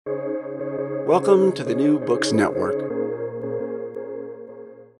Welcome to the New Books Network.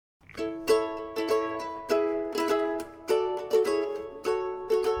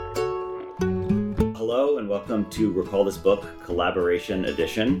 Hello and welcome to Recall This Book Collaboration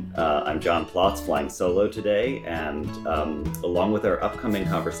Edition. I'm John Plotz, flying solo today, and along with our upcoming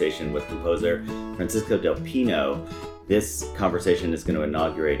conversation with composer Francisco Del Pino, this conversation is going to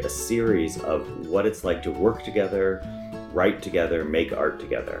inaugurate a series of what it's like to work together, write together, make art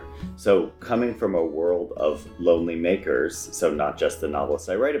together. So coming from a world of lonely makers, so not just the novelists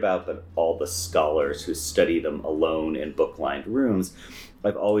I write about, but all the scholars who study them alone in book-lined rooms,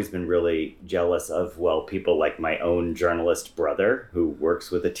 I've always been really jealous of, well, people like my own journalist brother who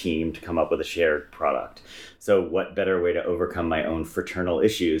works with a team to come up with a shared product. So what better way to overcome my own fraternal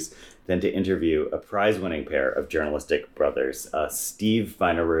issues than to interview a prize-winning pair of journalistic brothers, Steve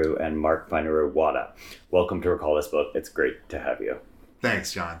Vineru and Mark Vineru-Wada. Welcome to Recall This Book. It's great to have you.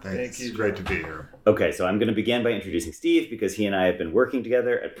 Thanks, John. Thank you. It's great to be here. Okay, so I'm going to begin by introducing Steve because he and I have been working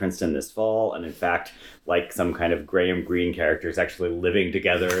together at Princeton this fall, and in fact, like some kind of Graham Greene characters, actually living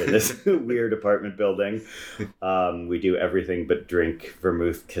together in this weird apartment building. We do everything but drink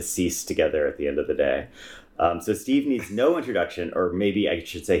vermouth cassis together at the end of the day. So Steve needs no introduction, or maybe I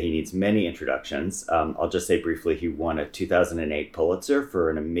should say he needs many introductions. I'll just say briefly, he won a 2008 Pulitzer for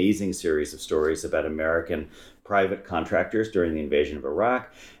an amazing series of stories about American private contractors during the invasion of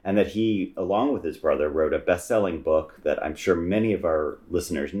Iraq, and that he, along with his brother, wrote a best-selling book that I'm sure many of our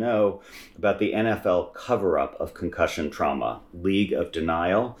listeners know about the NFL cover-up of concussion trauma, League of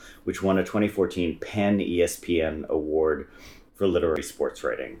Denial, which won a 2014 Penn ESPN Award for literary sports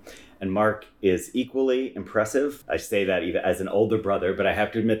writing. And Mark is equally impressive. I say that even as an older brother, but I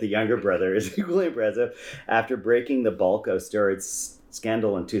have to admit the younger brother is equally impressive. After breaking the bulk of steroids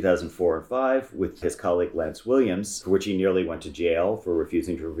scandal in 2004 and 5 with his colleague Lance Williams, for which he nearly went to jail for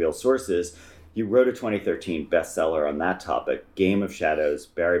refusing to reveal sources, he wrote a 2013 bestseller on that topic, Game of Shadows,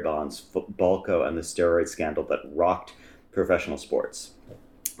 Barry Bonds, Balco, and the steroid scandal that rocked professional sports.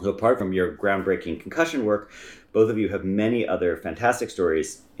 So apart from your groundbreaking concussion work, both of you have many other fantastic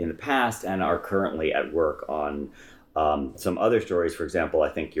stories in the past and are currently at work on some other stories. For example, I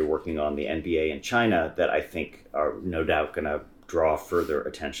think you're working on the NBA in China that I think are no doubt going to draw further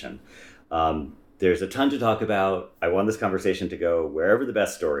attention. There's a ton to talk about. I want this conversation to go wherever the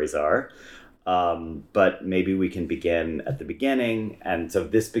best stories are, but maybe we can begin at the beginning. And so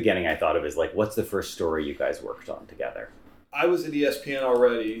this beginning I thought of as like, what's the first story you guys worked on together? I was at ESPN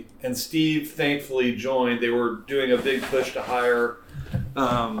already, and Steve thankfully joined. They were doing a big push to hire,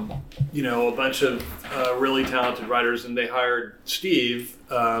 a bunch of really talented writers, and they hired Steve,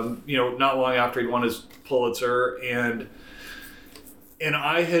 not long after he'd won his Pulitzer, and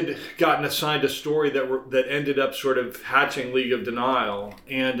I had gotten assigned a story that ended up sort of hatching League of Denial,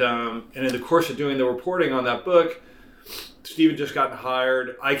 and in the course of doing the reporting on that book, Steve had just gotten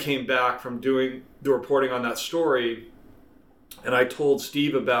hired. I came back from doing the reporting on that story. And I told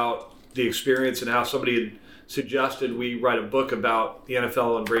Steve about the experience and how somebody had suggested we write a book about the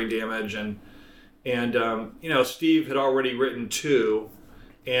NFL and brain damage. And Steve had already written two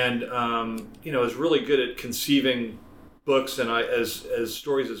and, is really good at conceiving books and as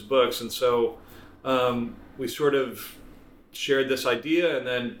stories as books. And so we sort of shared this idea and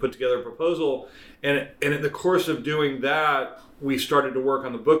then put together a proposal. And in the course of doing that, we started to work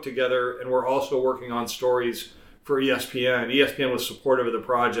on the book together, and we're also working on stories for ESPN. ESPN was supportive of the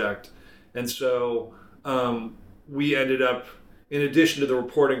project. And so we ended up, in addition to the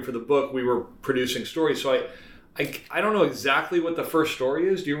reporting for the book, we were producing stories. So I don't know exactly what the first story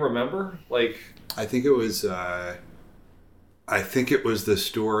is. Do you remember? I think it was the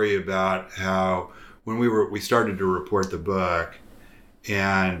story about how when we started to report the book,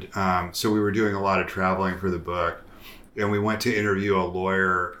 and so we were doing a lot of traveling for the book, and we went to interview a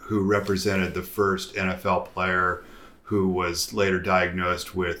lawyer who represented the first NFL player who was later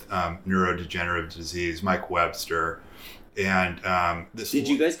diagnosed with neurodegenerative disease, Mike Webster. And did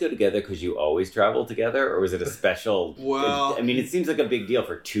you guys go together because you always travel together, or was it a special? Well, it seems like a big deal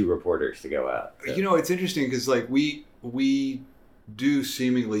for two reporters to go out. So. It's interesting because we do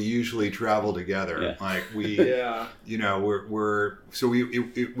seemingly usually travel together. Yeah. We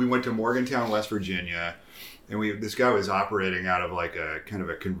went to Morgantown, West Virginia. And this guy was operating out of like a kind of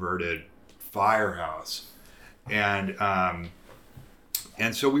a converted firehouse. And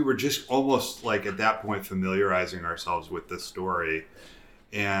so we were just almost like at that point familiarizing ourselves with the story.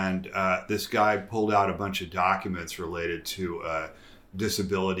 And this guy pulled out a bunch of documents related to a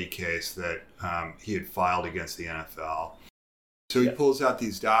disability case that he had filed against the NFL. So he pulls out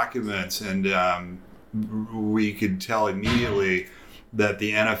these documents, and we could tell immediately that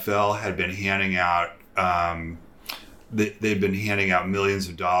the NFL had been handing out. They'd been handing out millions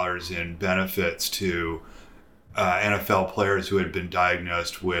of dollars in benefits to NFL players who had been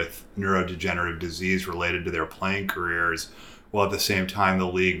diagnosed with neurodegenerative disease related to their playing careers, while at the same time the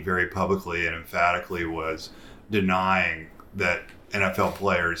league very publicly and emphatically was denying that NFL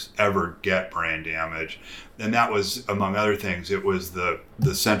players ever get brain damage. And that was, among other things, it was the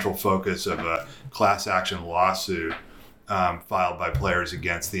central focus of a class action lawsuit filed by players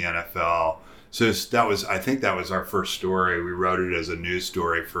against the NFL. So I think that was our first story. We wrote it as a news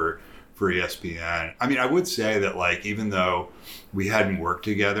story for ESPN. I mean, I would say that, like, even though we hadn't worked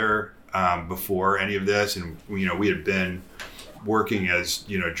together before any of this, and we had been working as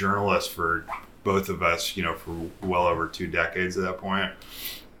journalists for both of us, for well over 2 decades at that point.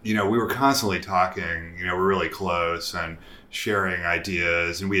 We were constantly talking. We're really close and sharing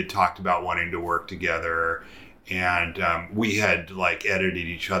ideas, and we had talked about wanting to work together. And we had edited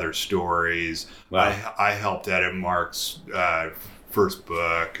each other's stories. Wow. I helped edit Mark's first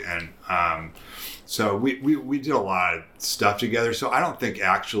book, and so we did a lot of stuff together. So I don't think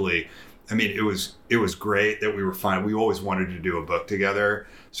actually, I mean, it was great that we were we always wanted to do a book together,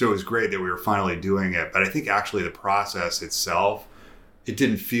 so it was great that we were finally doing it. But I think actually the process itself, it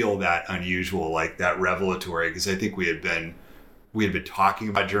didn't feel that unusual, like that revelatory, because I think we had been talking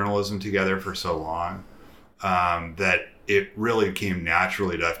about journalism together for so long that it really came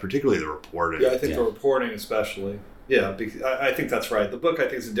naturally to us, particularly the reporting. Yeah, I think the reporting especially. Yeah, because I think that's right. The book, I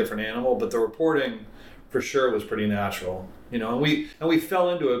think, is a different animal, but the reporting for sure was pretty natural. And we fell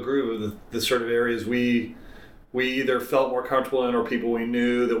into a groove of the sort of areas we either felt more comfortable in or people we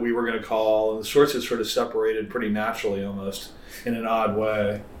knew that we were going to call, and the sources sort of separated pretty naturally, almost in an odd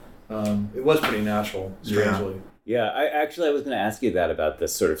way. It was pretty natural, strangely. Yeah, I was going to ask you that about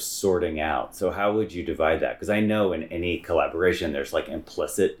this sort of sorting out. So how would you divide that? Because I know in any collaboration there's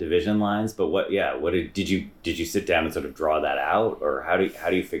implicit division lines, but what did you sit down and sort of draw that out, or how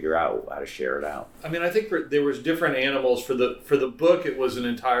do you figure out how to share it out? I mean, I think there was different animals for the book. It was an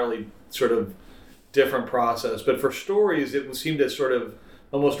entirely sort of different process, but for stories it seemed to sort of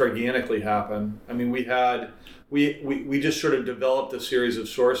almost organically happen. I mean, we just sort of developed a series of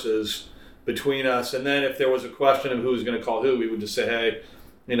sources between us, and then if there was a question of who was going to call who, we would just say, hey,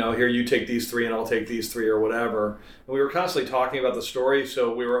 here, you take these 3 and I'll take these 3 or whatever. And we were constantly talking about the story,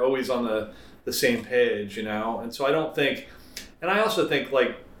 so we were always on the same page, and so I don't think, and I also think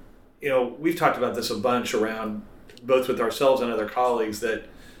we've talked about this a bunch around, both with ourselves and other colleagues, that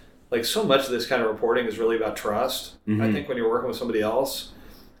so much of this kind of reporting is really about trust. Mm-hmm. I think when you're working with somebody else,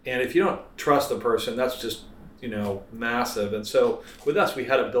 and if you don't trust the person, that's just massive. And so with us, we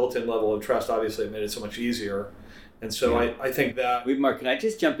had a built-in level of trust. Obviously, it made it so much easier. And so I think that... Wait, Mark, can I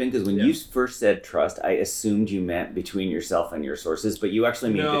just jump in? Because when you first said trust, I assumed you meant between yourself and your sources, but you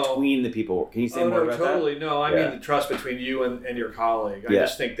actually mean between the people. Can you say more about totally. that? No, I mean the trust between you and your colleague. I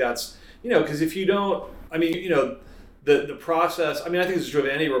just think that's, because if you don't, the process, I think this is true of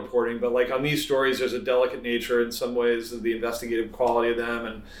any reporting, but on these stories, there's a delicate nature in some ways of the investigative quality of them.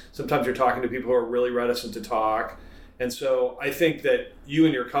 And sometimes you're talking to people who are really reticent to talk. And so I think that you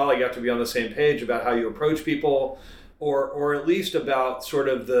and your colleague have to be on the same page about how you approach people, or at least about sort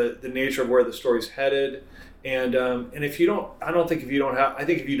of the nature of where the story's headed. And if you don't, I think if you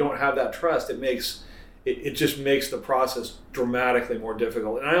don't have that trust, it just makes the process dramatically more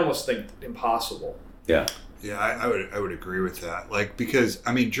difficult. And I almost think impossible. Yeah. Yeah, I would agree with that. Because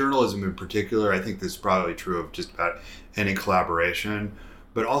journalism in particular, I think this is probably true of just about any collaboration,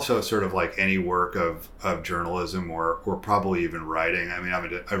 but also sort of any work of journalism or probably even writing. I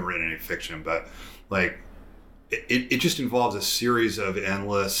haven't written any fiction, but it just involves a series of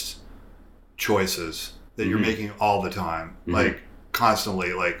endless choices that you're making all the time,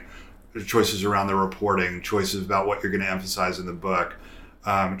 constantly, choices around the reporting, choices about what you're going to emphasize in the book.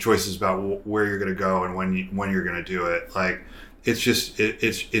 Choices about where you're going to go and when you're going to do it. It's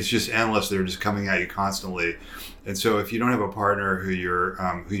just endless. They're just coming at you constantly. And so if you don't have a partner who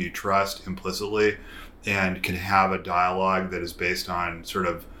you trust implicitly and can have a dialogue that is based on sort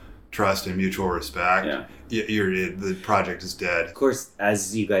of trust and mutual respect, the project is dead. Of course,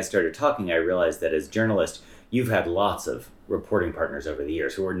 as you guys started talking, I realized that as journalists, you've had lots of reporting partners over the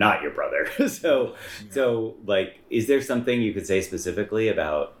years who are not your brother. So is there something you could say specifically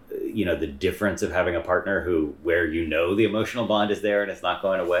about, the difference of having a partner where the emotional bond is there and it's not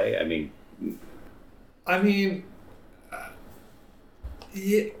going away?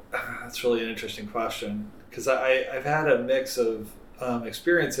 That's really an interesting question, because I've had a mix of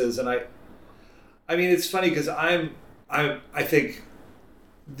experiences, and it's funny because I think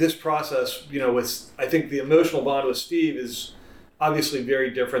this process, I think the emotional bond with Steve is, obviously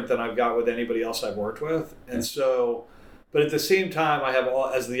very different than I've got with anybody else I've worked with. And so, but at the same time,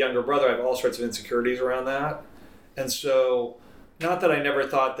 as the younger brother, I have all sorts of insecurities around that. And so, not that I never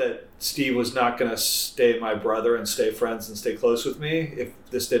thought that Steve was not going to stay my brother and stay friends and stay close with me if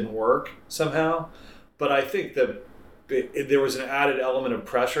this didn't work somehow. But I think that there was an added element of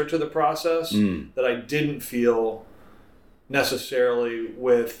pressure to the process that I didn't feel necessarily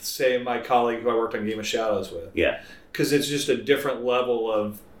with, say, my colleague who I worked on Game of Shadows with. Yeah. Because it's just a different level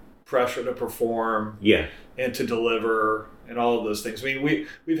of pressure to perform and to deliver and all of those things. I mean,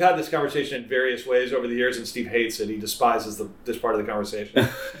 we've had this conversation in various ways over the years, and Steve hates it. He despises this part of the conversation.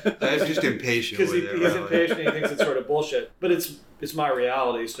 I'm just impatient because with he's impatient. And he thinks it's sort of bullshit. But it's my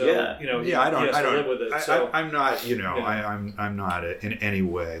reality. So he has to live with it. I'm not. I'm not in any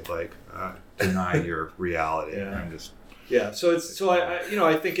way like denying your reality. Yeah. I'm just. Yeah. So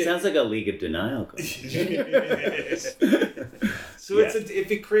I think it sounds like a League of Denial. So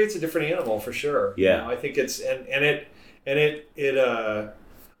it creates a different animal for sure. Yeah. I think it's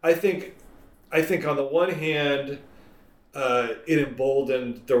I think on the one hand, it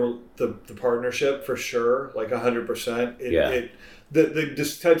emboldened the partnership for sure, like 100%.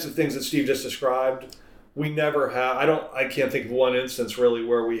 The types of things that Steve just described, we never had. I can't think of one instance really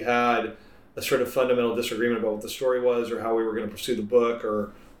where we had a sort of fundamental disagreement about what the story was or how we were going to pursue the book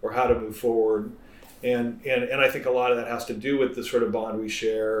or how to move forward. And I think a lot of that has to do with the sort of bond we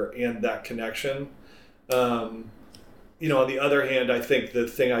share and that connection. On the other hand, I think the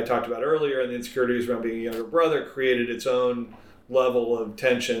thing I talked about earlier and the insecurities around being a younger brother created its own level of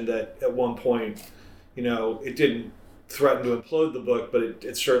tension that at one point, it didn't threaten to implode the book, but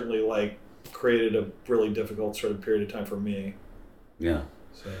it certainly created a really difficult sort of period of time for me. Yeah.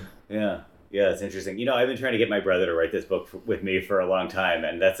 So. Yeah. Yeah, it's interesting. I've been trying to get my brother to write this book with me for a long time,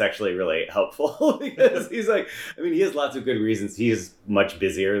 and that's actually really helpful because he has lots of good reasons. He is much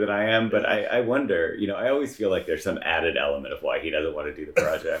busier than I am, but I wonder, I always feel like there's some added element of why he doesn't want to do the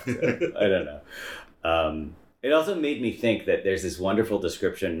project. I don't know. It also made me think that there's this wonderful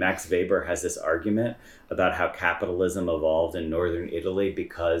description. Max Weber has this argument about how capitalism evolved in northern Italy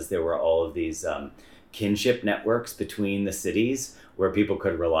because there were all of these kinship networks between the cities where people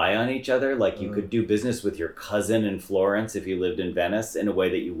could rely on each other. Like you could do business with your cousin in Florence if you lived in Venice in a way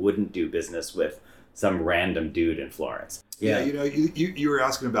that you wouldn't do business with some random dude in Florence. Yeah, you were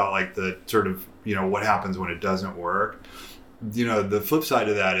asking about the sort of, what happens when it doesn't work. The flip side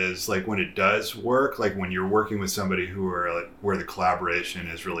of that is when it does work, when you're working with somebody where the collaboration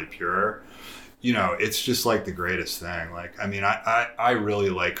is really pure, it's just the greatest thing. I really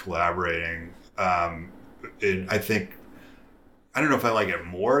like collaborating. I think, I don't know if I like it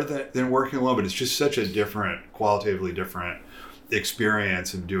more than working alone, but it's just such a qualitatively different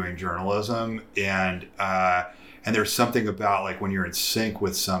experience of doing journalism. And there's something about when you're in sync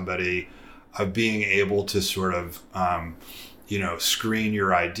with somebody of being able to sort of, screen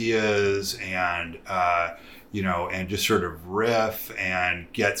your ideas and just sort of riff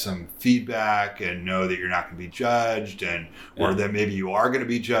and get some feedback and know that you're not going to be judged or that maybe you are going to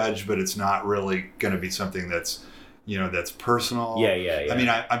be judged, but it's not really going to be something that's personal. Yeah. I mean,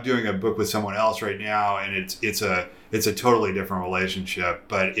 I'm doing a book with someone else right now, and it's a totally different relationship,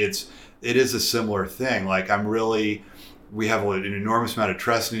 but it is a similar thing. We have an enormous amount of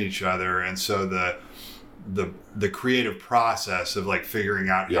trust in each other, and so the creative process of figuring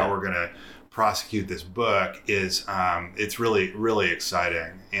out how we're going to prosecute this book is it's really, really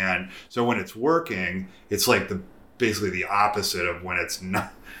exciting. And so when it's working, it's basically the opposite of when it's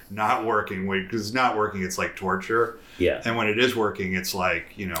not working. Because it's not working, it's like torture. Yeah. And when it is working, it's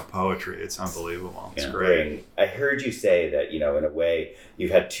poetry. It's unbelievable. It's yeah, great. I heard you say that, in a way,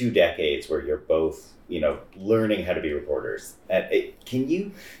 you've had 2 decades where you're both, learning how to be reporters. And do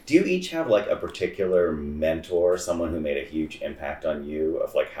you each have a particular mentor, someone who made a huge impact on you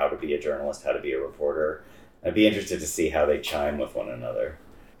of how to be a journalist, how to be a reporter? I'd be interested to see how they chime with one another.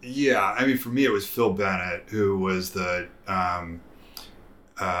 Yeah, I mean, for me, it was Phil Bennett, who was the.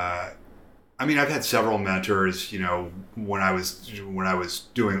 I've had several mentors, when I was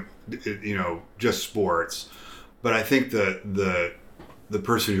doing, just sports, but I think the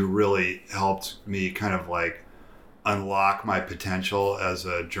person who really helped me kind of unlock my potential as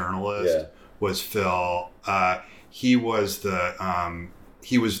a journalist was Phil. He was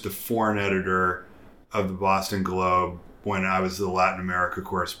the foreign editor of the Boston Globe when I was the Latin America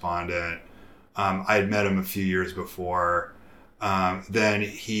correspondent. I had met him a few years before. Then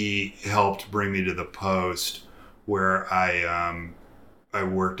he helped bring me to the Post, where I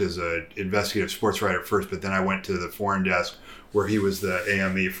worked as an investigative sports writer first, but then I went to the foreign desk where he was the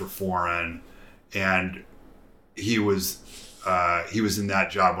AME for foreign, and he was he was in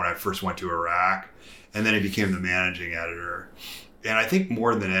that job when I first went to Iraq, and then he became the managing editor. And I think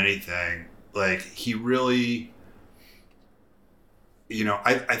more than anything, like he really,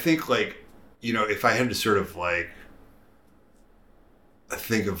 I think like, if I had to sort of like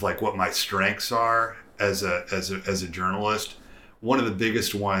think of like what my strengths are as a journalist, one of the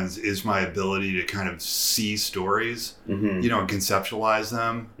biggest ones is my ability to kind of see stories, and conceptualize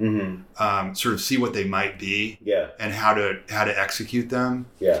them, sort of see what they might be, and how to execute them.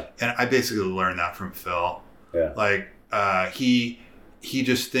 Yeah. And I basically learned that from Phil. Yeah. Like he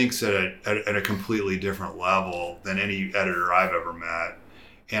just thinks at a completely different level than any editor I've ever met,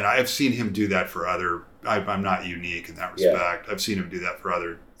 and I've seen him do that for other. I'm not unique in that respect. Yeah. I've seen him do that for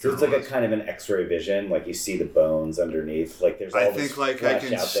other. So it's like a kind of an X-ray vision, like you see the bones underneath. Like there's all I think like I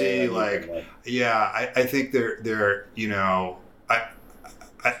can see like I think they're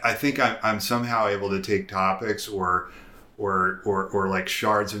I think I'm somehow able to take topics or like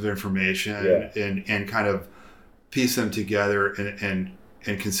shards of information and kind of piece them together and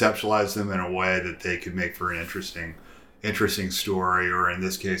conceptualize them in a way that they could make for an interesting story, or in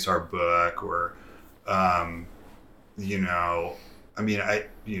this case our book, or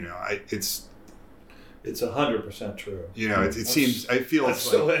it's 100% true. It seems, I feel I'm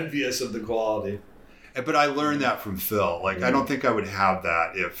so envious of the quality. But I learned that from Phil. Like, I don't think I would have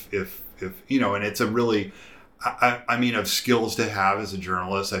that if and it's a really, I mean, of skills to have as a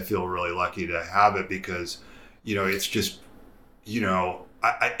journalist, I feel really lucky to have it because, it's just,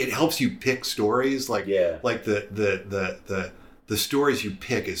 it helps you pick stories. Like the stories you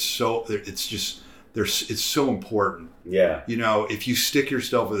pick is so, it's so important. Yeah. If you stick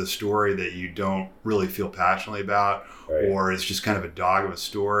yourself with a story that you don't really feel passionately about, or it's just kind of a dog of a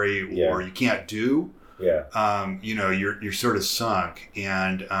story, or you can't do, you're sort of sunk.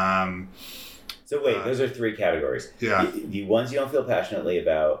 And so wait, those are three categories. Yeah. The ones you don't feel passionately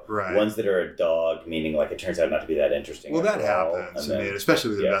about, ones that are a dog, meaning like it turns out not to be that interesting. Well, that happens, especially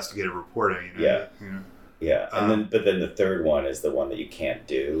with investigative reporting. Yeah, and then the third one is the one that you can't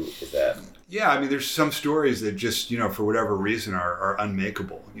do. Is that? Yeah, I mean, there's some stories that just, for whatever reason are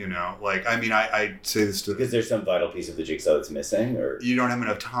unmakeable, Like, I mean, I say this to... Because there's some vital piece of the jigsaw that's missing, or... You don't have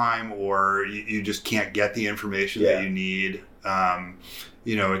enough time, or you just can't get the information that you need.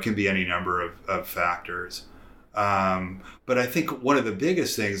 It can be any number of factors. But I think one of the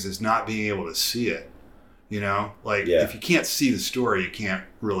biggest things is not being able to see it. If you can't see the story, you can't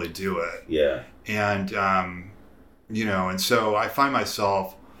really do it. Yeah. And, and so I find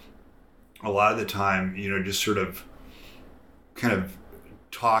myself a lot of the time, just sort of kind of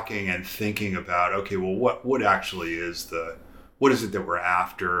talking and thinking about, okay, well, what actually is what is it that we're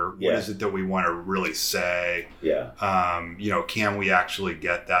after? What is it that we want to really say? Yeah. Can we actually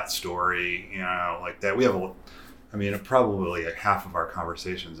get that story, like that? We have probably like half of our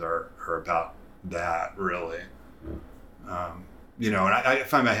conversations are about that, really. And I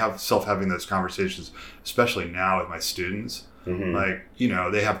find myself having those conversations, especially now with my students. Mm-hmm. Like,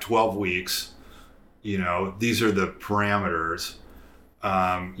 they have 12 weeks, these are the parameters.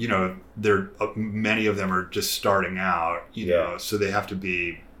 Many of them are just starting out, so they have to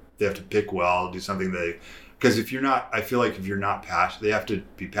pick well, do something because I feel like if you're not passionate, they have to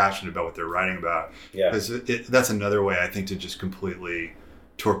be passionate about what they're writing about. Yeah. Because that's another way, I think, to just completely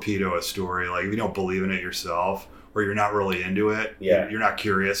torpedo a story. Like, if you don't believe in it yourself, or you're not really into it, you're not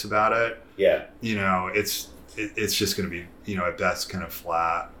curious about it. Yeah. It's just going to be, at best kind of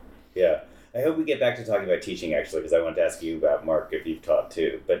flat. Yeah. I hope we get back to talking about teaching, actually, because I want to ask you about Mark, if you've taught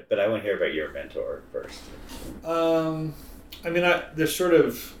too. But I want to hear about your mentor first. There's sort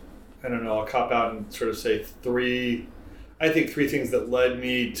of, I don't know, I'll cop out and sort of say three things that led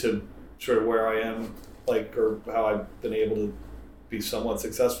me to sort of where I am, like, or how I've been able to be somewhat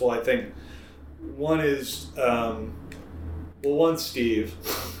successful. I think one is, one's Steve.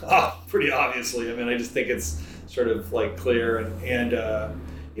 Pretty obviously. I just think it's sort of like clear and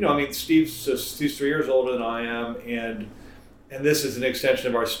Steve's 3 years older than I am, and this is an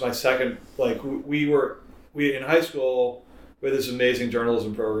extension of my second. Like we in high school, we had this amazing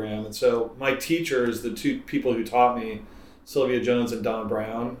journalism program, and so my teachers, the two people who taught me, Sylvia Jones and Don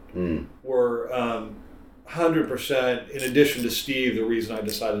Brown, were 100%. In addition to Steve, the reason I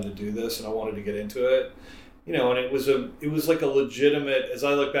decided to do this, and I wanted to get into it. And it was like a legitimate, as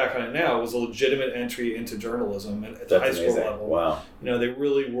I look back on it now, it was a legitimate entry into journalism at the high school level. Wow. They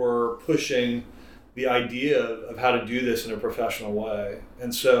really were pushing the idea of how to do this in a professional way.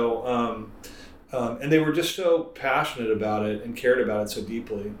 And so, and they were just so passionate about it and cared about it so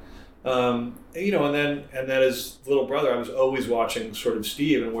deeply. And then as little brother, I was always watching sort of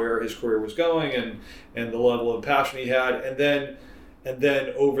Steve and where his career was going and the level of passion he had. And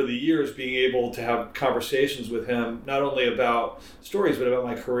then over the years, being able to have conversations with him, not only about stories, but about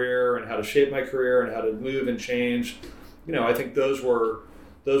my career and how to shape my career and how to move and change. I think those were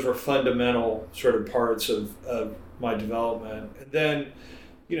fundamental sort of parts of my development. And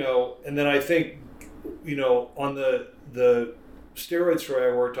then I think, on the steroid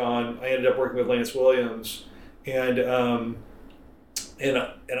story I worked on, I ended up working with Lance Williams, and I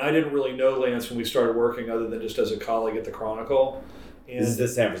didn't really know Lance when we started working, other than just as a colleague at the Chronicle. And this is the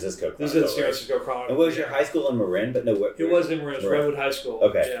San Francisco Chronicle. This is the San Francisco Chronicle. And what was your high school in Marin? But no, it was in Marin. It was Redwood High School.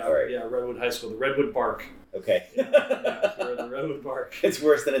 Okay, yeah, all right. Yeah, Redwood High School, the Redwood Bark. Okay. We're the Redwood Bark. It's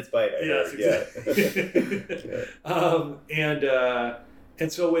worse than its bite. Yes, exactly.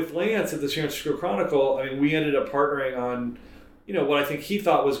 And so with Lance at the San Francisco Chronicle, I mean, we ended up partnering on, what I think he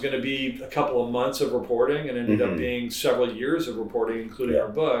thought was going to be a couple of months of reporting, and ended up being several years of reporting, including our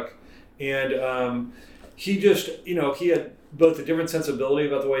book. And he just, he had both a different sensibility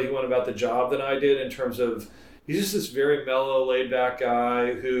about the way he went about the job than I did, in terms of, he's just this very mellow, laid-back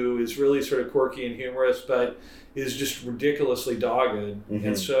guy who is really sort of quirky and humorous, but is just ridiculously dogged. Mm-hmm.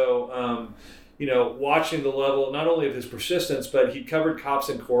 And so, watching the level, not only of his persistence, but he covered cops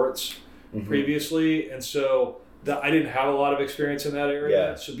in courts previously. And so I didn't have a lot of experience in that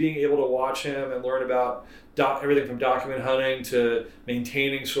area. Yeah. So being able to watch him and learn about everything from document hunting to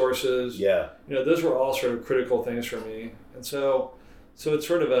maintaining sources, those were all sort of critical things for me. And so it's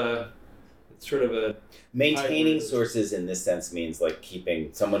sort of a maintaining sources in this sense means like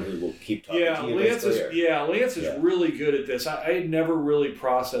keeping someone who will keep talking to you. Lance is really good at this. I had never really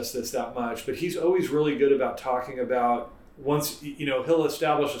processed this that much, but he's always really good about talking about, once he'll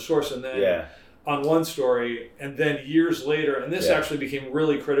establish a source, and then on one story, and then years later, and this actually became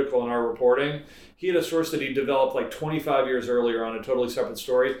really critical in our reporting. He had a source that he developed like 25 years earlier on a totally separate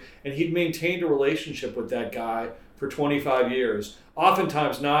story, and he'd maintained a relationship with that guy for 25 years,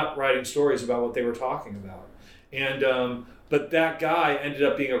 oftentimes not writing stories about what they were talking about. And but that guy ended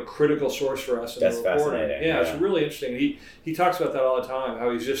up being a critical source for us in the reporting. Fascinating. Yeah, it's really interesting. He talks about that all the time,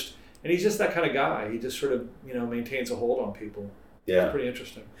 how he's just that kind of guy. He just sort of, maintains a hold on people. Yeah. It's pretty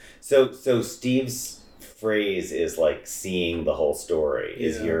interesting. So Steve's phrase is like seeing the whole story.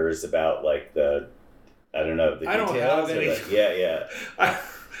 Is yours about like the details? I don't have any.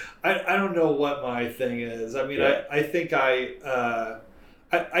 I don't know what my thing is. I mean, I think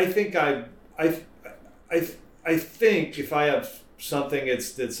if I have something,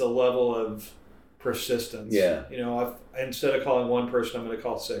 it's a level of persistence. Yeah. Instead of calling one person, I'm going to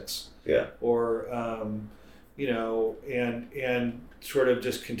call 6. Yeah. Or and sort of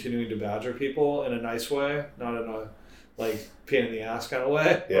just continuing to badger people in a nice way, not in a like pain in the ass kind of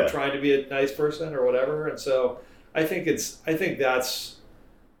way, or trying to be a nice person or whatever. And so I think that's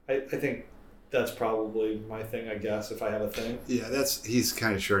probably my thing, I guess, if I have a thing. Yeah, he's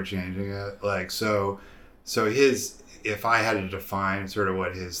kind of shortchanging it. Like, so his, if I had to define sort of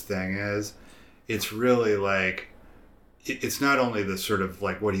what his thing is, it's really like, it's not only the sort of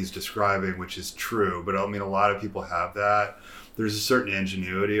like what he's describing, which is true, but I mean, a lot of people have that. There's a certain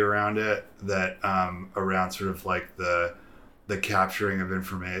ingenuity around it that, around sort of like the capturing of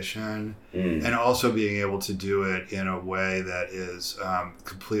information, and also being able to do it in a way that is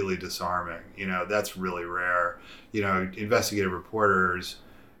completely disarming. That's really rare. Investigative reporters,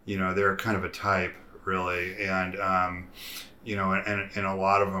 they're kind of a type, really, and and a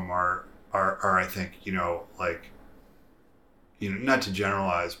lot of them are I think, not to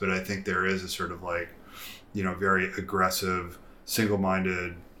generalize, but I think there is a sort of like, very aggressive,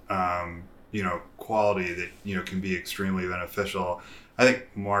 single-minded, quality that, can be extremely beneficial. I think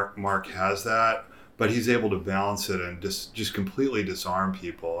Mark has that, but he's able to balance it and just completely disarm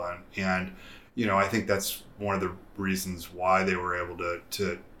people. And I think that's one of the reasons why they were able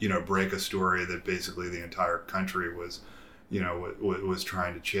to break a story that basically the entire country was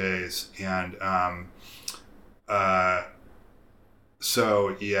trying to chase. And,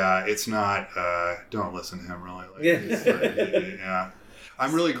 so yeah, it's not, don't listen to him really. Yeah.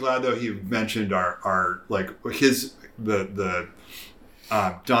 I'm really glad though he mentioned our like the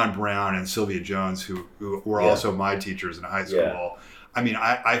Don Brown and Sylvia Jones who were also my teachers in high school. Yeah. I mean,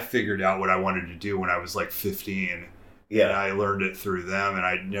 I figured out what I wanted to do when I was like 15. Yeah. And I learned it through them, and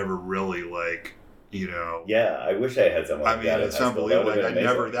I never really like, Yeah, I wish I had someone. I mean, it's unbelievable. Like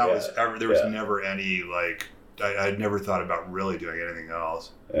there was never any like. I'd never thought about really doing anything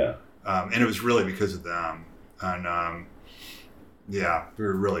else. Yeah. And it was really because of them. And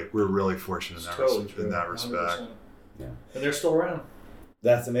we're really fortunate in that respect. 100%. Yeah. And they're still around.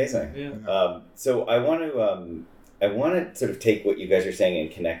 That's amazing. Yeah. So I want to sort of take what you guys are saying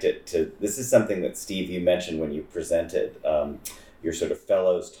and connect it to, this is something that Steve, you mentioned when you presented your sort of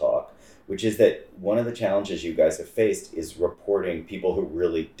fellows talk, which is that one of the challenges you guys have faced is reporting people who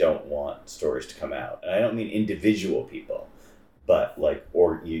really don't want stories to come out. And I don't mean individual people, but like,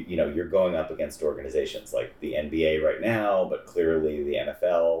 or you're going up against organizations like the NBA right now, but clearly the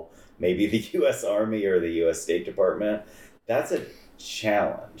NFL, maybe the U.S. Army or the U.S. State Department. That's a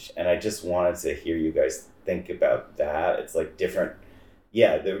challenge. And I just wanted to hear you guys think about that. It's like different,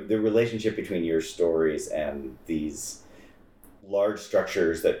 the relationship between your stories and these large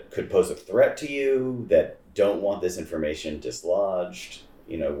structures that could pose a threat to you, that don't want this information dislodged.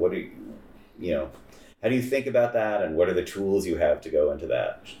 How do you think about that, and what are the tools you have to go into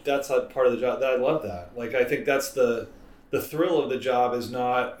that? That's a part of the job that I love. That, like, I think that's the thrill of the job. Is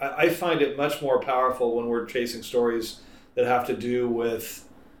not, I find it much more powerful when we're chasing stories that have to do with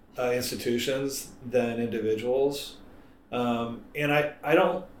institutions than individuals. And I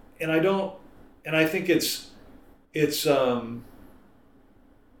think it's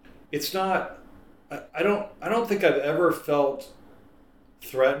not, I don't think I've ever felt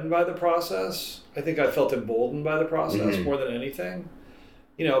threatened by the process. I think I felt emboldened by the process more than anything,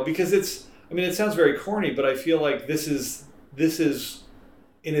 because it sounds very corny, but I feel like this is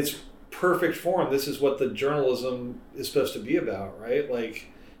in its perfect form. This is what the journalism is supposed to be about, right? Like,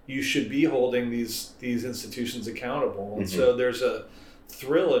 you should be holding these institutions accountable. And so there's a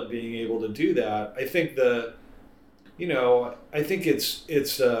thrill in being able to do that. I think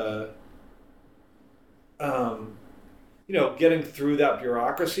getting through that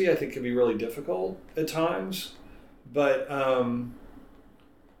bureaucracy, I think, can be really difficult at times. But I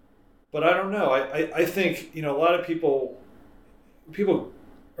don't know. I think, a lot of people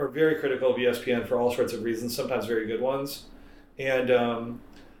are very critical of ESPN for all sorts of reasons, sometimes very good ones. And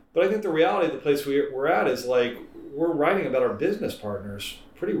but I think the reality of the place we're at is, like, we're writing about our business partners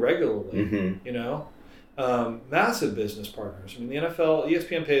pretty regularly, massive business partners. I mean, the NFL,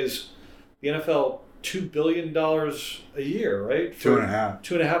 ESPN pays the NFL $2 billion a year, right?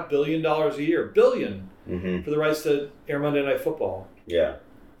 $2.5 billion a year. Billion for the rights to air Monday Night Football. Yeah.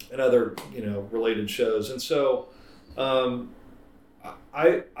 And other, related shows. And so I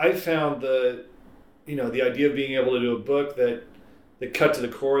found the idea of being able to do a book that cut to the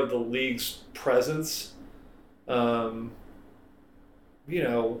core of the league's presence, thrilling.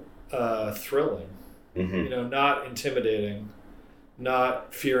 Not intimidating,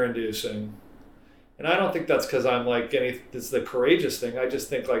 not fear-inducing. And I don't think that's because I'm like it's the courageous thing. I just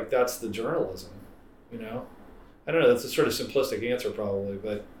think, like, that's the journalism, I don't know. That's a sort of simplistic answer probably,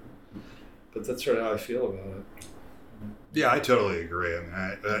 but that's sort of how I feel about it. Yeah, I totally agree.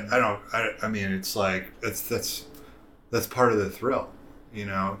 I mean, it's like that's part of the thrill.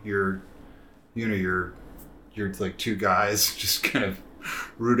 You're like two guys just kind of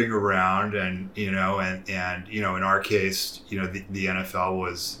rooting around, and in our case, the NFL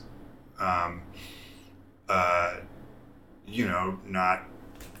was not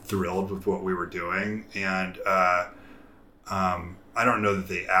thrilled with what we were doing, and I don't know that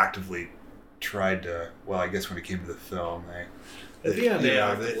they actively tried to. Well, I guess when it came to the film, they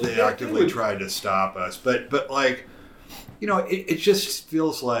actively tried to stop us. But like, it just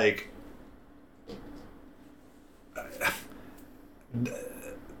feels like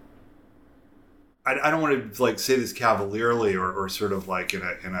I don't want to, like, say this cavalierly or sort of like in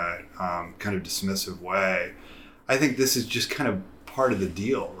a kind of dismissive way. I think this is just kind of part of the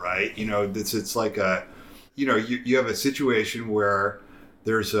deal, right? It's like you have a situation where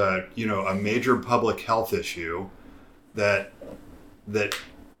there's a major public health issue that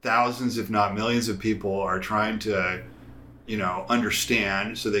thousands, if not millions, of people are trying to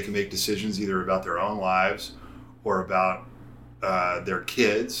understand, so they can make decisions either about their own lives or about their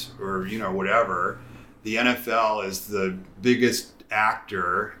kids or whatever. The NFL is the biggest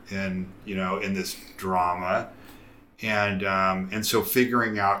actor in this drama, and so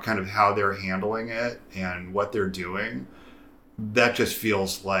figuring out kind of how they're handling it and what they're doing, that just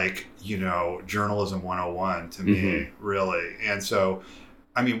feels like journalism 101 to me, really. And so,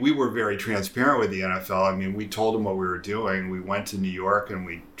 I mean, we were very transparent with the NFL. I mean, we told them what we were doing. We went to New York and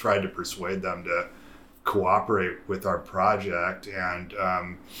we tried to persuade them to cooperate with our project, and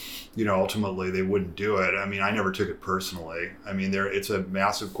ultimately they wouldn't do it. I mean, I never took it personally. I mean, it's a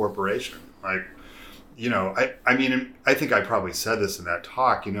massive corporation. Like, I mean, I think I probably said this in that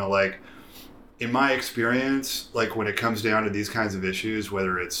talk, like, in my experience, like, when it comes down to these kinds of issues,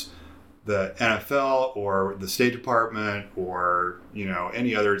 whether it's the NFL or the State Department or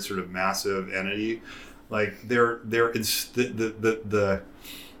any other sort of massive entity, Like it's the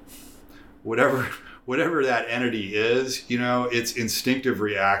whatever that entity is, its instinctive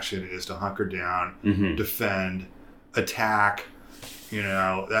reaction is to hunker down, defend, attack.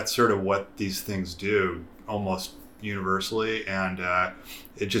 That's sort of what these things do almost universally, and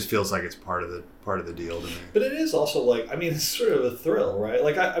it just feels like it's part of the deal to me. But it is also like, it's sort of a thrill, right?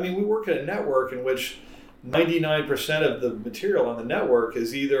 Like we work at a network in which 99% of the material on the network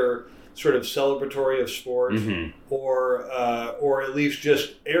is either sort of celebratory of sport, or at least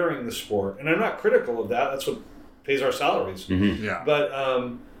just airing the sport. And I'm not critical of that. That's what pays our salaries. Yeah.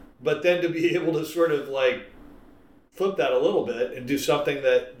 But then to be able to sort of like flip that a little bit and do something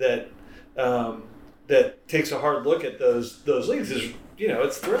that takes a hard look at those leagues is,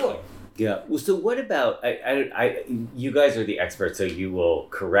 it's thrilling. Yeah. Well, so what about, you guys are the experts, so you will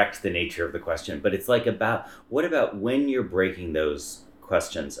correct the nature of the question, but it's like what about when you're breaking those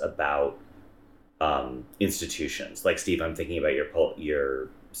questions about institutions? Like, Steve, I'm thinking about your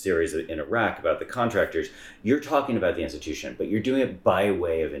series in Iraq about the contractors. You're talking about the institution, but you're doing it by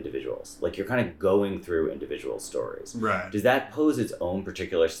way of individuals. Like, you're kind of going through individual stories. Right. Does that pose its own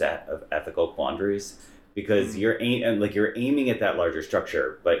particular set of ethical quandaries? Because you're aiming at that larger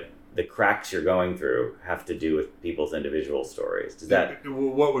structure, but the cracks you're going through have to do with people's individual stories. Does that?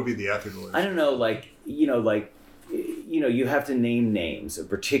 What would be the ethical issue? I don't know. You have to name names of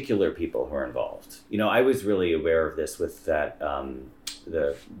particular people who are involved. I was really aware of this with that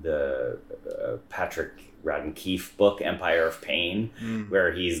the Patrick Radden Keefe book, Empire of Pain,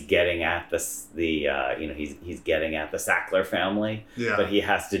 where he's getting at he's getting at the Sackler family, but he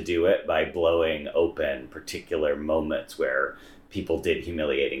has to do it by blowing open particular moments where people did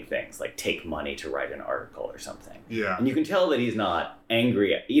humiliating things, like take money to write an article or something. Yeah. And you can tell that he's not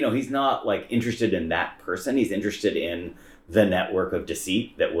angry. He's not like interested in that person. He's interested in the network of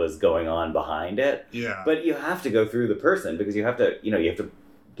deceit that was going on behind it. Yeah. But you have to go through the person because you have to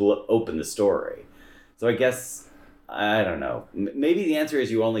open the story. So I guess, I don't know. Maybe the answer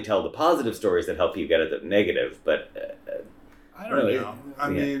is you only tell the positive stories that help you get at the negative, but I don't know.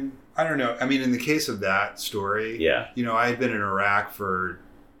 I don't know. In the case of that story, I had been in Iraq for,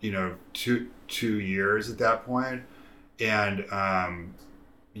 2 years at that point. And, I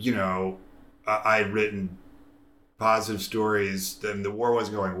had written positive stories. Then the war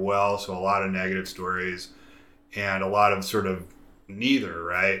wasn't going well, so a lot of negative stories and a lot of sort of neither,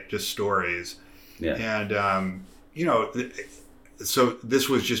 right? Just stories. Yeah. And, so this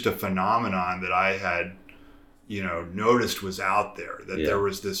was just a phenomenon that I had, noticed was out there, that there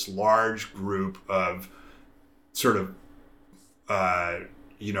was this large group of sort of,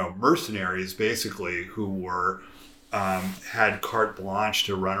 mercenaries basically who were, had carte blanche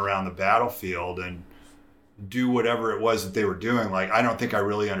to run around the battlefield and do whatever it was that they were doing. Like, I don't think I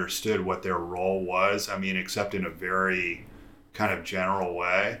really understood what their role was. Except in a very kind of general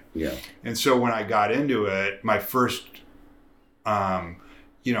way. Yeah. And so when I got into it, my first,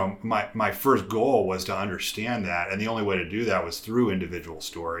 my first goal was to understand that. And the only way to do that was through individual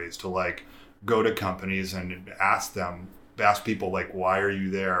stories, to like go to companies and ask people like, why are you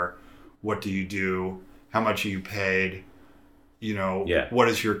there? What do you do? How much are you paid? What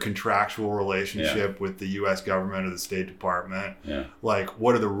is your contractual relationship with the U.S. government or the State Department? Yeah. Like,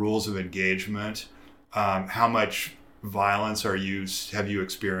 what are the rules of engagement? How much violence have you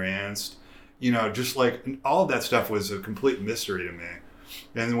experienced? Just like all of that stuff was a complete mystery to me.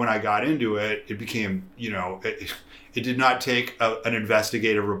 And when I got into it, it became, it did not take an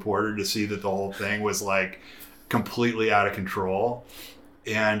investigative reporter to see that the whole thing was like completely out of control.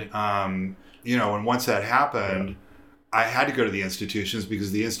 And, and once that happened, I had to go to the institutions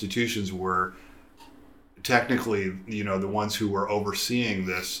because the institutions were technically, the ones who were overseeing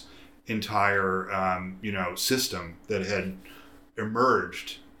this entire, system that had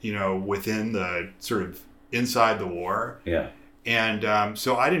emerged, within the sort of inside the war. Yeah. And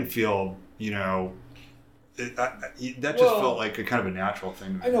so I didn't feel, that just felt like a kind of a natural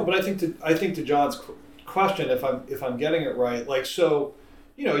thing. I know, but I think to John's question, if I'm getting it right, like, so,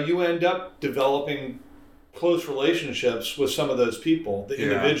 you end up developing close relationships with some of those people, the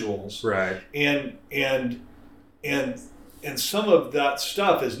individuals, right? And some of that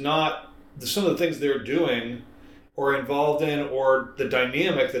stuff is not some of the things they're doing or involved in, or the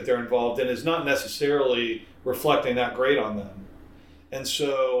dynamic that they're involved in is not necessarily reflecting that great on them. And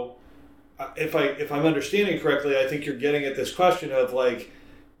so, if I'm understanding correctly, I think you're getting at this question of like,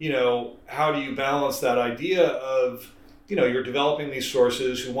 how do you balance that idea of, you're developing these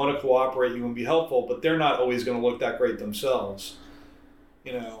sources who want to cooperate you and be helpful, but they're not always going to look that great themselves.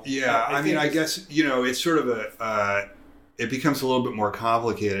 Yeah, I guess, it's sort of it becomes a little bit more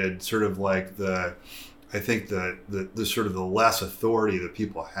complicated, sort of like the I think the sort of the less authority that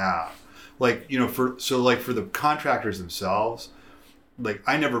people have. Like, you know, for the contractors themselves, like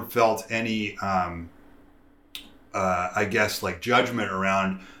I never felt any, I guess, like judgment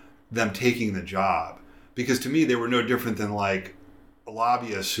around them taking the job, because to me they were no different than like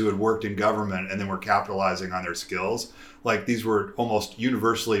lobbyists who had worked in government and then were capitalizing on their skills. Like these were almost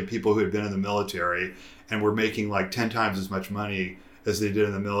universally people who had been in the military and were making like 10 times as much money as they did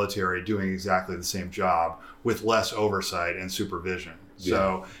in the military doing exactly the same job with less oversight and supervision. Yeah.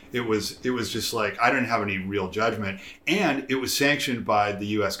 So it was just like, I didn't have any real judgment, and it was sanctioned by the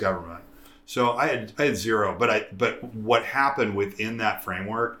US government. So I had zero, but what happened within that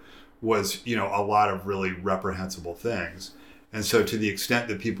framework was, you know, a lot of really reprehensible things. And so to the extent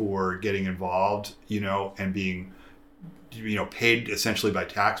that people were getting involved, you know, and being, you know, paid essentially by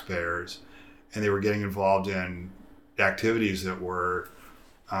taxpayers, and they were getting involved in activities that were,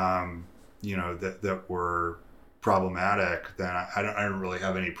 you know, that were problematic, then I don't really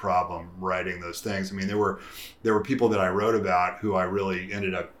have any problem writing those things. I mean, there were people that I wrote about who I really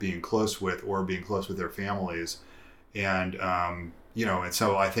ended up being close with, or being close with their families. And, you know, and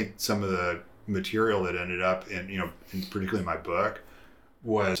so I think some of the material that ended up in, you know, in particularly my book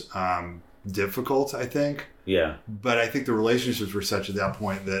was difficult, I think. Yeah. But I think the relationships were such at that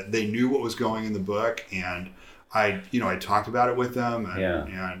point that they knew what was going in the book, and I talked about it with them,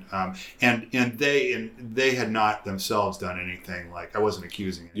 and they had not themselves done anything. Like I wasn't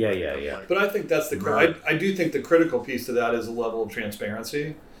accusing anybody. Yeah. Like, but I think that's I do think the critical piece to that is a level of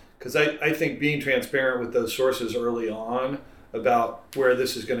transparency, because I think being transparent with those sources early on about where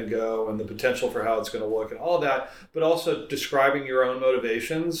this is going to go and the potential for how it's going to look and all of that, but also describing your own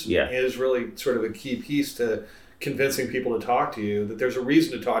motivations is really sort of a key piece to convincing people to talk to you, that there's a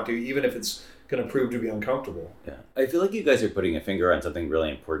reason to talk to you, even if it's going to prove to be uncomfortable. Yeah. I feel like you guys are putting a finger on something really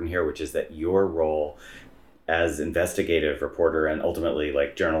important here, which is that your role as investigative reporter and ultimately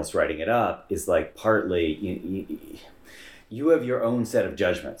like journalist writing it up is like partly you have your own set of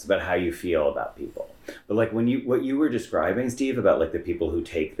judgments about how you feel about people. But like what you were describing, Steve, about like the people who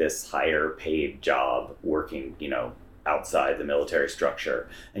take this higher paid job working, you know, outside the military structure,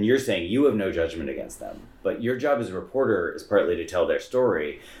 and you're saying you have no judgment against them, but your job as a reporter is partly to tell their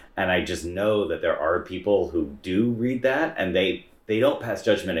story. And I just know that there are people who do read that, and they don't pass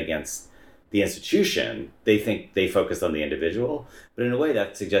judgment against the institution. They think they focus on the individual, but in a way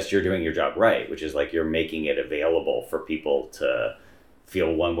that suggests you're doing your job right, which is like you're making it available for people to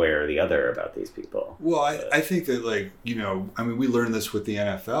feel one way or the other about these people. Well, I think that, like, you know, I mean, we learned this with the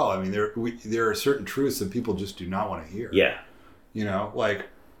NFL. I mean, there are certain truths that people just do not want to hear. Yeah. You know, like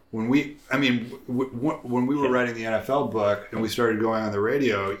when we were writing the NFL book and we started going on the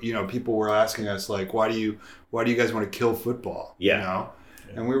radio, you know, people were asking us like, why do you guys want to kill football? Yeah. You know?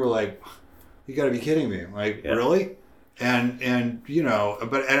 And we were like, you got to be kidding me. Like, really? And you know,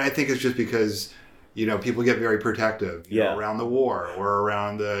 and I think it's just because, you know, people get very protective you know, around the war or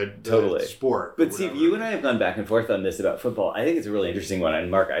around the sport. But Steve, you and I have gone back and forth on this about football. I think it's a really interesting one. And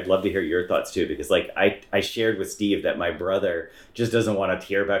Mark, I'd love to hear your thoughts too, because like I shared with Steve that my brother just doesn't want to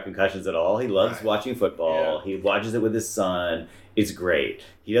hear about concussions at all. He loves watching football. Yeah. He watches it with his son. It's great.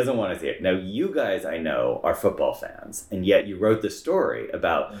 He doesn't want to see it. Now, you guys, I know, are football fans, and yet you wrote this story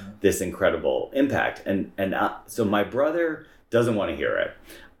about this incredible impact. And so my brother doesn't want to hear it.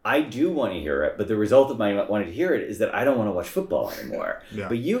 I do want to hear it, but the result of my wanting to hear it is that I don't want to watch football anymore. Yeah.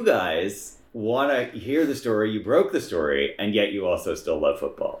 But you guys want to hear the story, you broke the story, and yet you also still love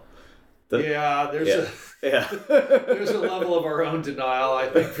football. There's a level of our own denial, I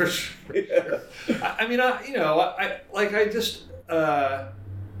think, for sure. I mean,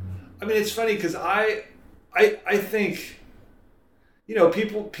 it's funny because I think, you know,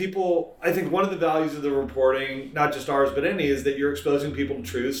 people, I think one of the values of the reporting, not just ours, but any, is that you're exposing people to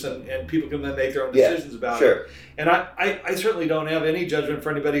truths and people can then make their own decisions about it. And I certainly don't have any judgment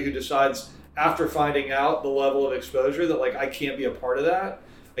for anybody who decides after finding out the level of exposure that, like, I can't be a part of that.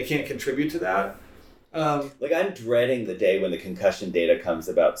 I can't contribute to that. Like, I'm dreading the day when the concussion data comes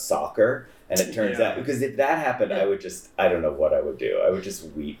about soccer, and it turns out, because if that happened, I don't know what I would do. I would just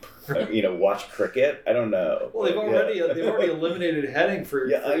weep. You know, watch cricket. I don't know. Well, they've already eliminated heading for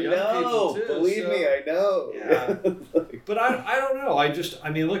young people too. Believe me, I know. Yeah. But I don't know.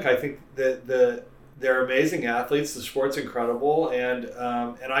 Look, I think that they're amazing athletes. The sport's incredible, and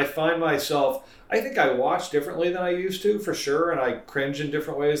I find myself, I think I watch differently than I used to, for sure, and I cringe in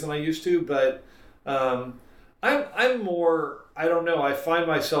different ways than I used to. But I'm more, I don't know, I find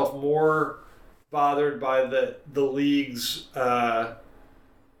myself more bothered by the league's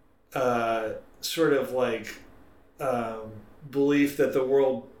sort of like belief that the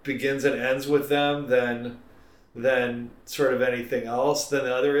world begins and ends with them than sort of anything else, than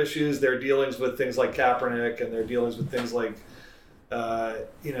the other issues. Their dealings with things like Kaepernick and their dealings with things like,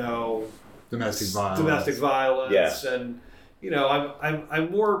 domestic violence. And,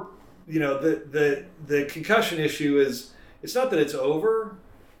 I'm more, the concussion issue is, it's not that it's over,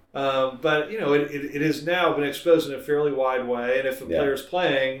 but it has now been exposed in a fairly wide way, and if a player's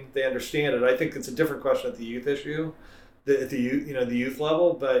playing, they understand it. I think it's a different question at the youth issue, at the youth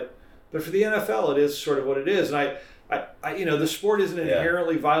level, but for the NFL, it is sort of what it is, and I the sport isn't an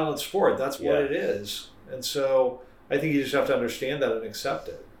inherently violent sport. That's what it is, and so I think you just have to understand that and accept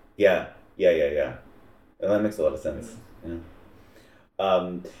it. Yeah. Well, that makes a lot of sense.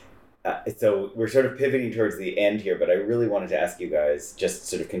 So we're sort of pivoting towards the end here, but I really wanted to ask you guys, just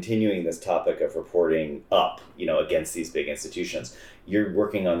sort of continuing this topic of reporting up, against these big institutions. You're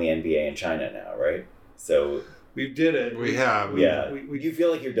working on the NBA in China now, right? So we did it. We have. Do you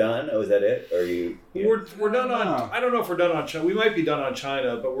feel like you're done? Oh, is that it? Or are you? We're done on. I don't know if we're done on China. We might be done on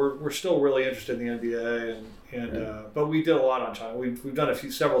China, but we're still really interested in the NBA and but we did a lot on China. We've done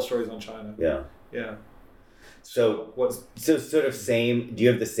several stories on China. Yeah. So sort of same. Do you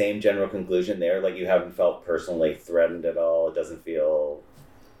have the same general conclusion there? Like, you haven't felt personally threatened at all? It doesn't feel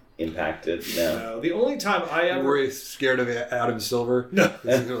impacted? No. The only time I ever... Were you scared of Adam Silver? No.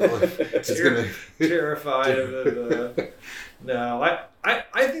 Terrified of it. No.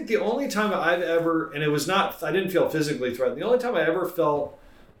 I think the only time I've ever... And it was not... I didn't feel physically threatened. The only time I ever felt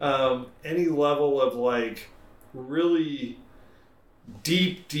any level of, like, really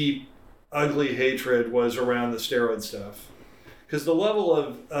deep ugly hatred was around the steroid stuff, because the level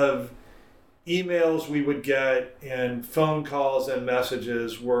of emails we would get and phone calls and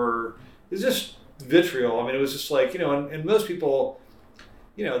messages is just vitriol. I mean, it was just like, and most people,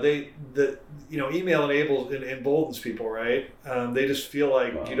 email emboldens people, right? They just feel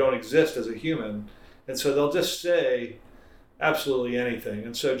like you don't exist as a human, and so they'll just say absolutely anything.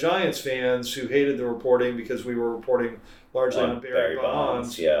 And so Giants fans who hated the reporting because we were reporting largely on Barry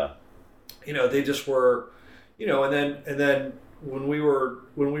Bonds, they just were, and then when we were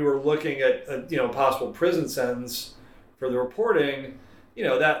looking at a possible prison sentence for the reporting,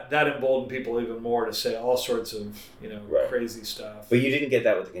 that emboldened people even more to say all sorts of crazy stuff. But you didn't get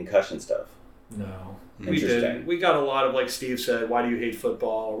that with the concussion stuff. No, we didn't. We got a lot of, like Steve said, why do you hate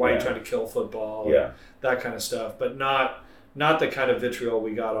football, or why are you trying to kill football, or that kind of stuff, but not the kind of vitriol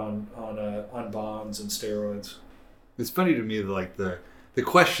we got on Bonds and steroids. It's funny to me that, like, the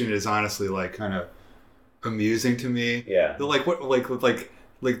question is honestly, like, kind of amusing to me. Yeah. Like, what, like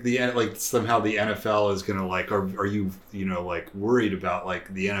somehow the NFL is gonna, like, are you like worried about,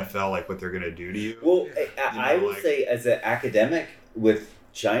 like, the NFL, like, what they're gonna do to you? Well, I will say, as an academic with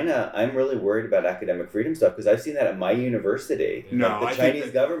China, I'm really worried about academic freedom stuff, because I've seen that at my university. The Chinese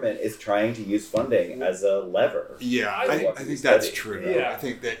government is trying to use funding as a lever. Yeah, I think that's true. Yeah. I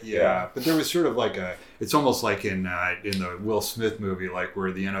think that, but there was sort of like it's almost like in the Will Smith movie, like,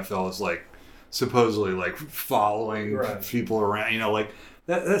 where the NFL is, like, supposedly, like, following people around, like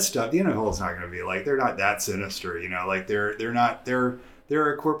that stuff. The NFL is not going to be like, they're not that sinister, like they're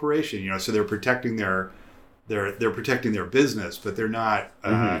a corporation, so they're protecting they're protecting their business, but they're not,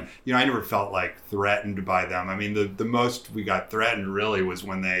 I never felt, like, threatened by them. I mean, the most we got threatened really was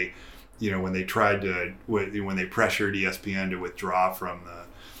when they, when they tried to, when they pressured ESPN to withdraw from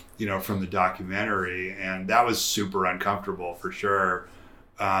the documentary, and that was super uncomfortable for sure.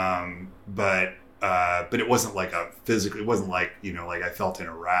 But it wasn't like it wasn't like, like I felt in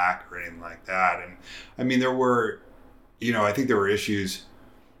Iraq or anything like that. And I mean, there were, I think there were issues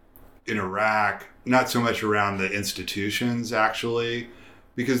in Iraq, not so much around the institutions, actually,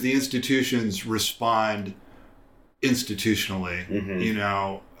 because the institutions respond institutionally,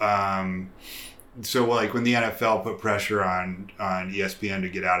 so, like, when the NFL put pressure on ESPN to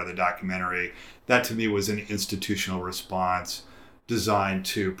get out of the documentary, that to me was an institutional response designed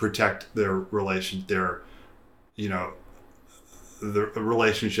to protect the relationships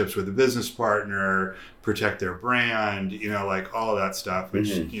with the business partner, protect their brand, like all of that stuff, which,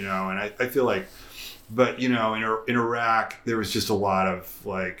 and I feel like, but, in Iraq, there was just a lot of,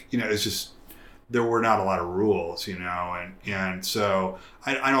 like, it's just, there were not a lot of rules, and so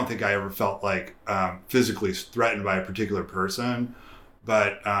I don't think I ever felt like physically threatened by a particular person,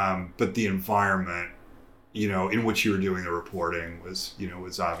 but the environment, in which you were doing the reporting was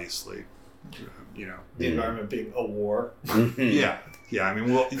obviously, the environment being a war. Yeah. I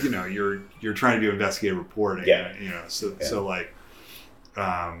mean, well, you're trying to do investigative reporting. So like,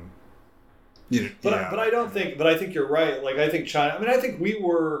 But I think you're right. Like, I think China. I mean, I think we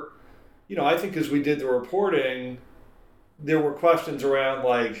were, I think as we did the reporting, there were questions around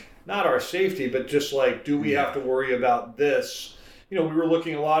like not our safety, but just like, do we have to worry about this? We were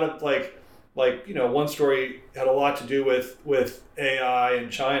looking at a lot of like one story had a lot to do with AI in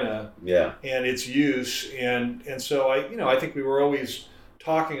China, and its use, and so I think we were always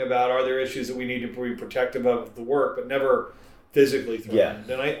talking about, are there issues that we need to be protective of the work, but never physically threatened.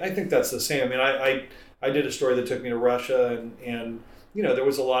 And I think that's the same. I mean, I did a story that took me to Russia, and there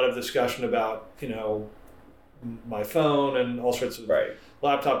was a lot of discussion about my phone and all sorts of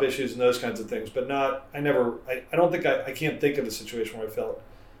laptop issues and those kinds of things, but I don't think I can't think of a situation where I felt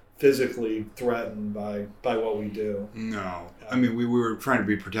physically threatened by what we do. No. I mean, we were trying to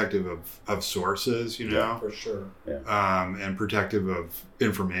be protective of sources, Yeah, for sure. And protective of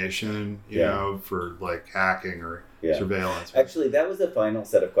information, for like hacking or surveillance. Actually, that was the final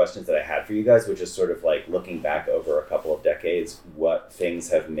set of questions that I had for you guys, which is sort of like looking back over a couple of decades, what things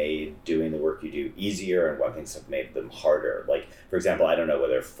have made doing the work you do easier and what things have made them harder. Like, for example, I don't know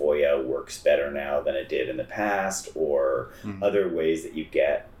whether FOIA works better now than it did in the past, or other ways that you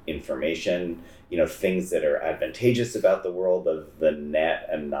get information, things that are advantageous about the world of the net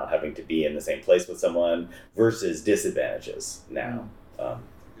and not having to be in the same place with someone versus disadvantages now.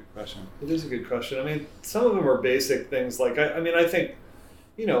 Good question. It is a good question. I mean, some of them are basic things. Like, I think,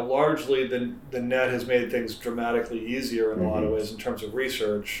 largely the net has made things dramatically easier in a lot of ways in terms of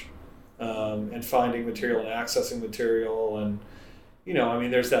research and finding material and accessing material. And,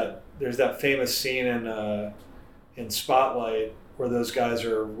 there's that famous scene in Spotlight where those guys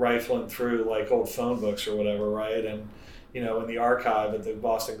are rifling through like old phone books or whatever, right? And in the archive at the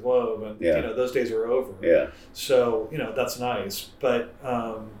Boston Globe, and those days are over. Yeah. So that's nice, but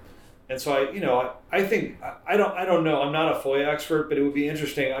and so I think I don't know. I'm not a FOIA expert, but it would be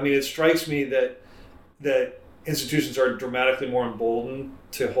interesting. I mean, it strikes me that institutions are dramatically more emboldened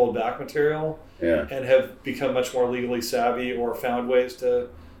to hold back material, and have become much more legally savvy or found ways to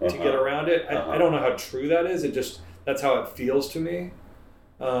get around it. I don't know how true that is. That's how it feels to me.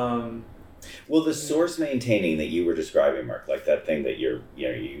 Well, the source maintaining that you were describing, Mark, like that thing that you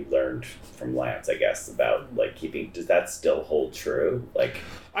learned from Lance, I guess, about like keeping, does that still hold true? Like,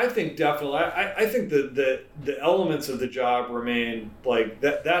 I think definitely. I think the elements of the job remain like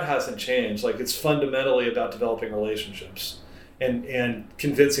that hasn't changed. Like, it's fundamentally about developing relationships and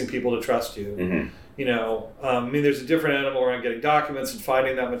convincing people to trust you. I mean, there's a different animal around getting documents and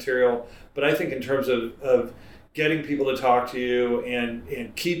finding that material, but I think in terms of getting people to talk to you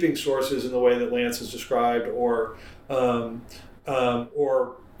and keeping sources in the way that Lance has described, or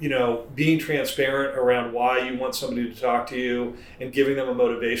being transparent around why you want somebody to talk to you and giving them a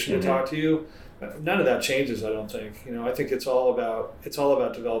motivation to talk to you, none of that changes, I don't think. I think it's all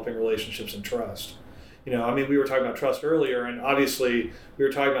about developing relationships and trust. I mean, we were talking about trust earlier, and obviously we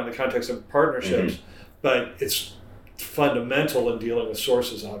were talking about in the context of partnerships, but it's fundamental in dealing with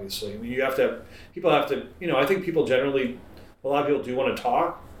sources, obviously. I mean, people have to, I think people generally, a lot of people do want to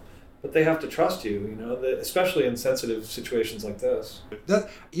talk, but they have to trust you, especially in sensitive situations like this.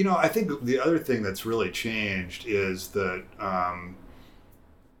 I think the other thing that's really changed is that, kind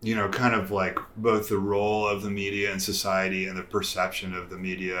of like both the role of the media in society and the perception of the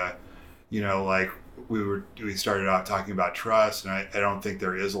media, like we started off talking about trust, and I don't think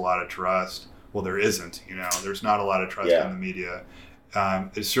there is a lot of trust. Well, there isn't, there's not a lot of trust in the media.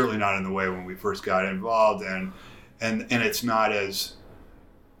 It's certainly not in the way when we first got involved, and it's not as,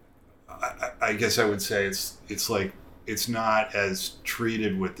 I guess I would say it's like, it's not as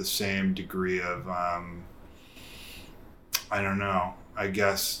treated with the same degree of, I don't know, I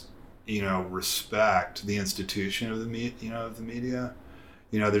guess, respect, the institution of the media.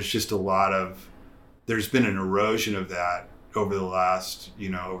 There's just there's been an erosion of that over the last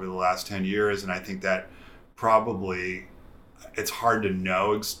 10 years. And I think that probably, it's hard to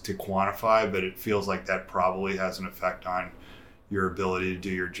know, to quantify, but it feels like that probably has an effect on your ability to do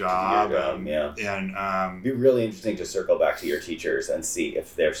your job. And it'd be really interesting to circle back to your teachers and see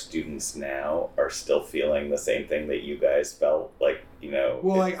if their students now are still feeling the same thing that you guys felt, like,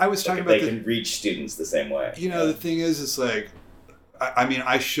 Well, I was talking about they can reach students the same way. The thing is, it's like, I mean,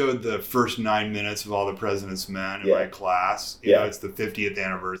 I showed the first 9 minutes of All the President's Men in my class. It's the 50th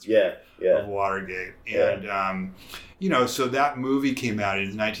anniversary of Watergate. And, so that movie came out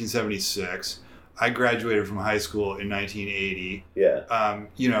in 1976. I graduated from high school in 1980.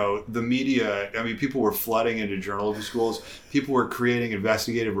 The media, I mean, people were flooding into journalism schools. People were creating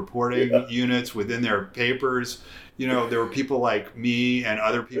investigative reporting units within their papers. There were people like me and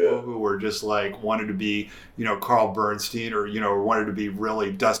other people who were just like, wanted to be, Carl Bernstein, or, wanted to be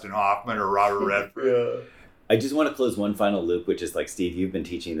really Dustin Hoffman or Robert Redford. I just want to close one final loop, which is like, Steve, you've been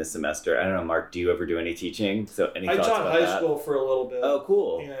teaching this semester. I don't know, Mark, do you ever do any teaching? So any I thoughts taught about high that? school for a little bit. Oh,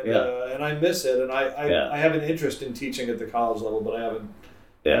 cool. And I miss it. And I have an interest in teaching at the college level, but I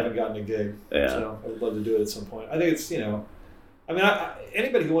haven't gotten a gig. So I would love to do it at some point. I think it's, I mean,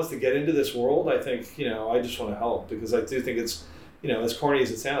 anybody who wants to get into this world, I think, I just want to help, because I do think it's, as corny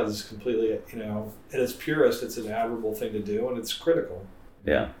as it sounds, it's completely, in its purest, it's an admirable thing to do, and it's critical.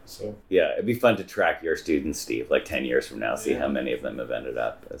 Yeah. So. Yeah, it'd be fun to track your students, Steve, like 10 years from now, see how many of them have ended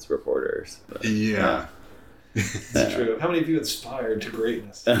up as reporters. But, It's true. How many of you inspired to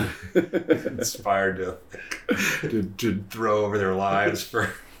greatness? Inspired to throw over their lives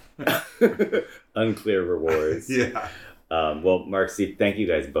for unclear rewards. Yeah. Well, Mark, Steve, thank you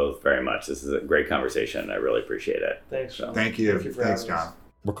guys both very much. This is a great conversation. I really appreciate it. Thanks, John. Thank you. Thanks, John. Us.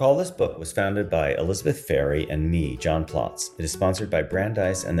 Recall This Book was founded by Elizabeth Ferry and me, John Plotz. It is sponsored by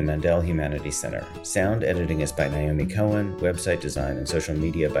Brandeis and the Mandel Humanities Center. Sound editing is by Naomi Cohen, website design and social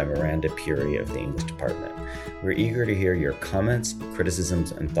media by Miranda Puri of the English department. We're eager to hear your comments,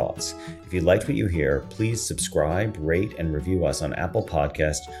 criticisms, and thoughts. If you liked what you hear, please subscribe, rate, and review us on Apple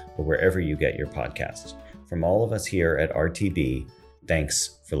Podcasts or wherever you get your podcasts. From all of us here at RTB,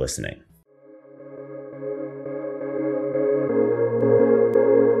 thanks for listening.